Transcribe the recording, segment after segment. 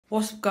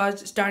What's up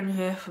guys, it's Daniel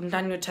here from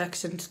Daniel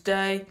Tex, and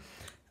today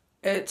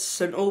it's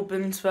St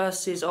Albans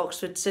versus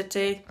Oxford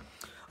City.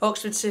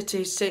 Oxford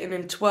City is sitting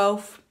in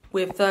 12th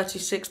with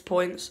 36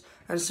 points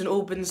and St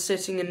Albans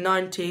sitting in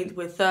 19th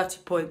with 30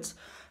 points.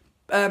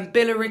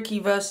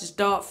 Billericay versus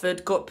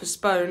Dartford got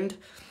postponed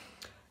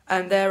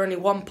and they're only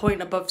 1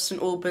 point above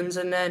St Albans,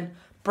 and then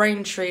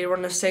Braintree are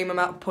on the same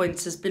amount of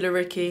points as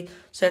Billericay,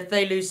 so if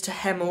they lose to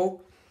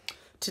Hemel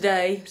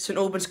today, St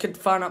Albans could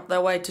find up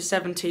their way to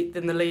 17th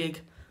in the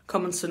league.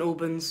 Come on, St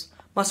Albans.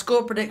 My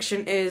score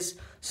prediction is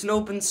St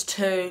Albans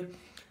 2,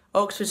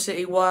 Oxford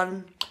City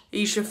 1,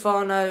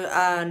 Iaciofano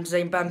and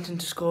Zane Bampton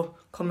to score.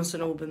 Come on,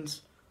 St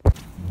Albans.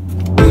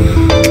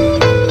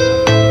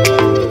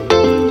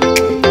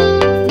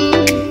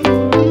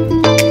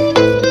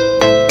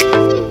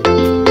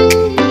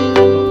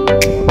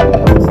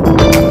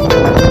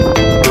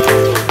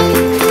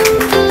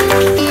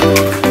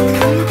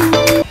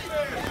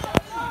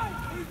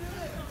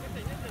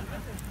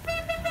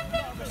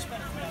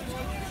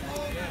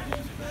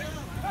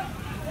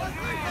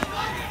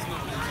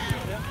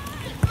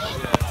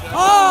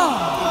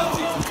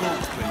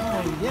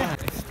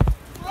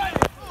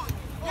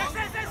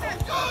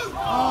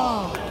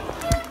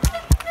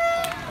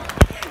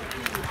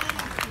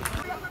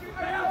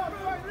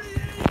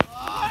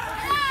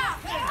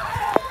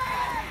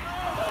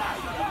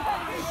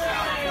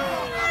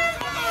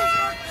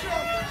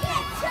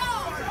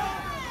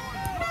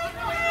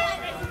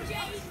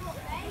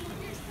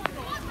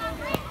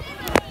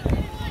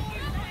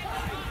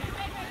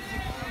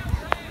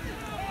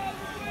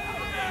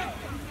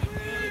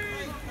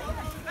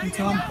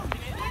 Tom.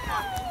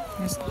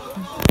 Yes.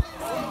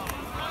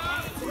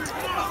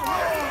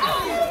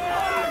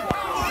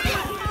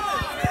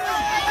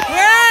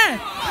 Yeah!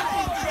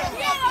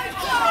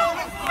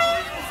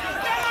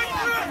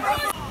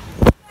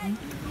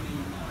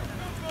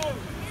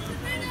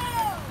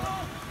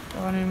 Go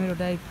on in the middle,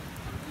 Dave.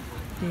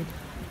 Did.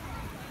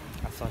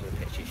 I thought the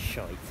pitch is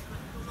shite.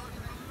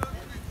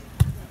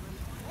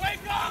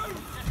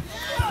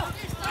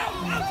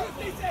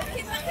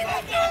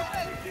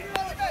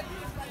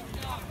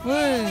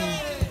 Whoa!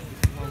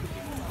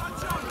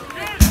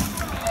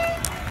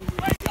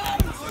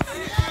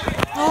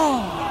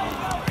 Oh!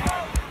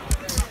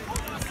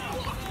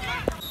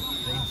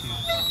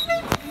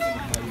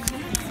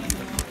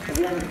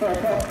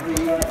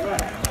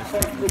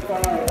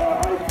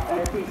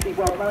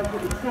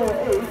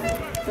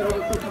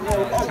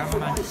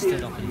 Cameraman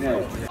stood up and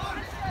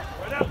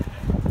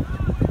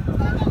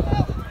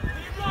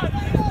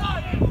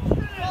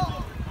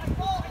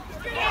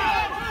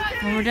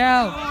Over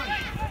down.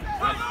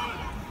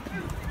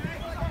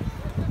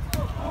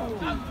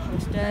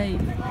 It's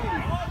Dave.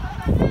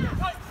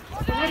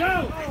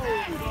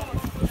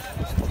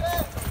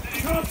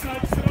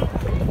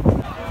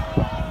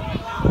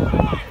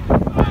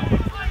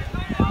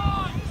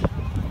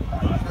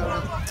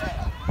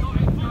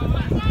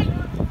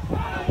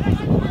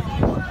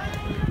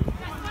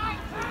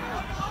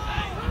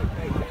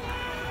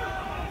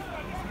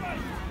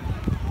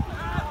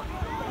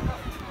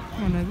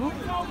 Come on, Noble.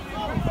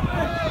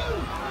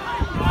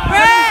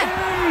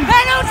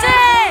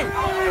 Penalty!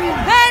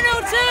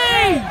 Penalty!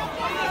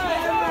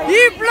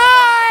 You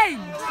blind!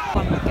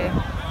 Fun game.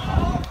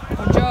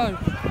 On Joe.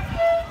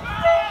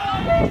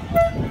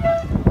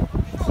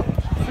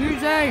 Through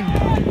Zane.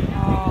 Oh.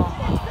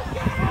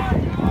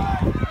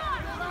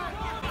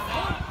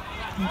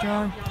 On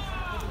Joe.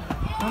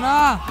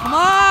 Connor, come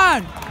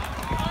on!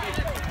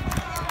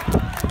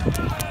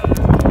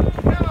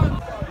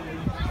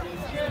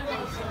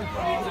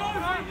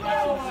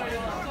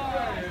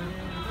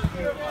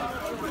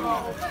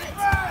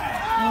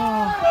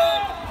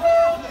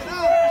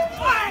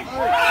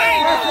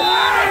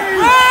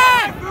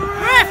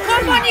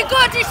 You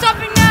gotta do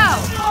something now!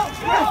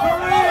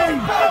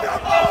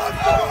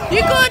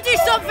 You gotta do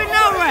something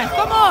now, ref!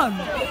 Come on!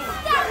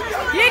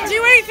 You didn't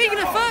do anything in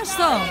the first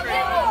half!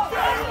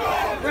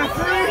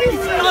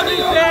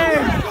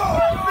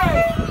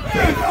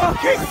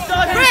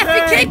 Ref,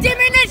 he kicked him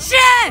in the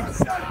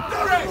chest!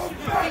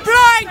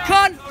 Blind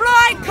cunt!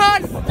 Blind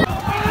cunt!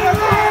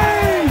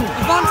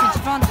 Advantage!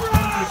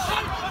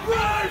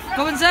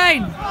 Go on,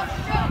 Zane!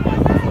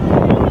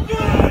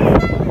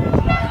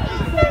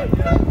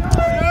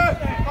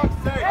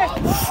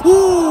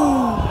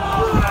 Ooh!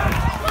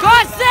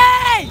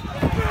 Gossy!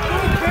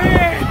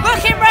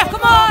 Book him, ref,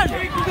 come on!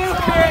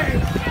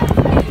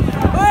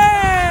 Hey!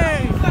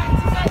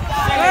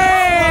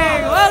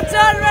 Hey! Well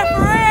done,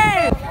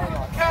 referee!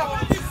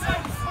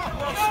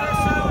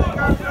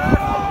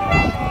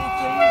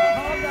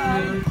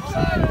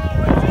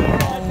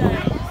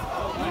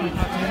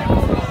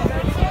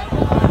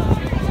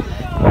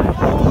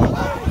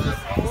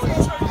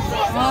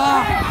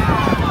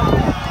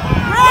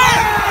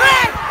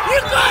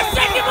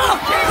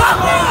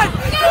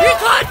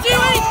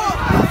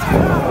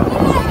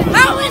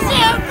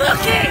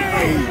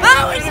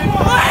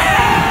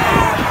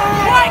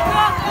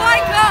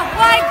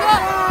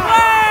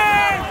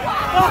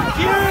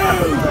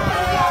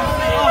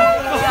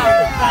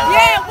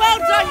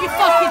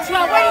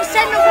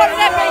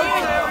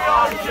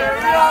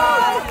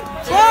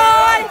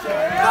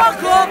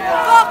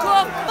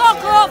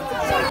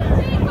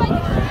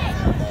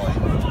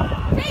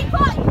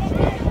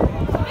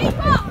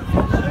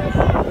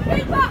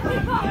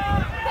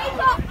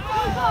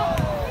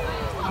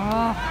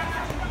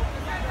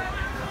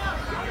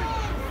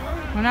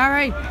 on,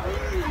 Harry.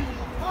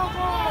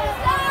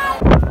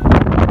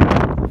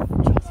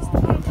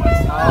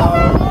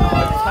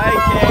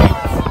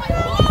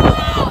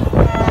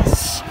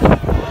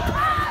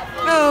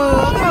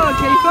 Oh, come on,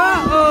 keeper.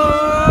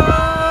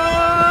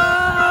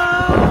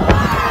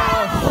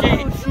 Oh,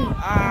 shit.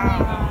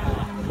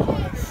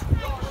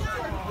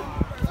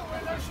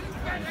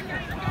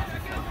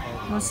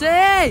 We'll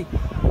see.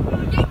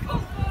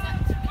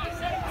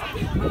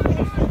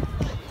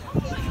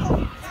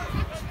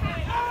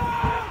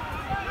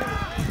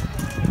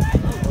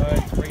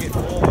 Bring it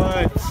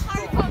forward.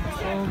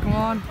 Oh, come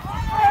on.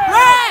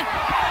 Ref!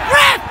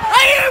 Ref!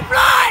 Are you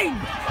blind?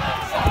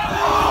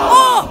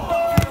 Oh!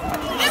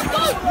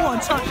 What a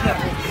touch there.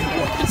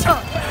 What a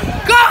touch.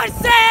 Go and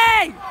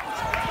see!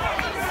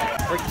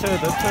 Bring two of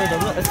them.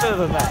 Look, there's two of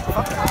them there.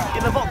 Fuck it.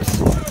 In the box.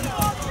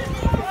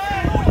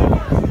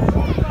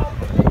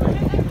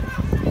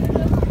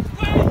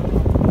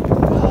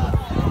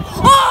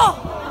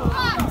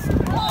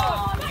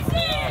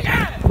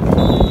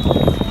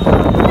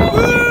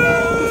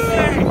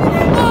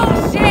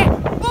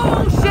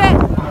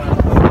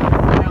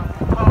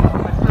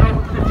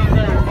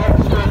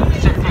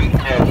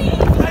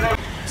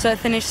 So it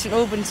finished St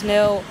Albans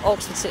 0,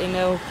 Oxford City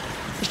 0.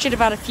 They should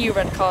have had a few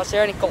red cards, they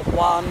only got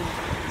one.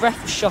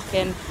 Ref was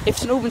shocking. If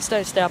St Albans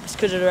don't stay up, it's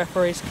because of the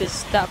referees,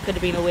 because that could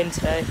have been a win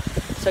today.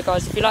 So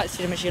guys, if you like this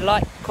video, make sure you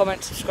like,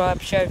 comment,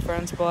 subscribe, share with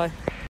friends, bye.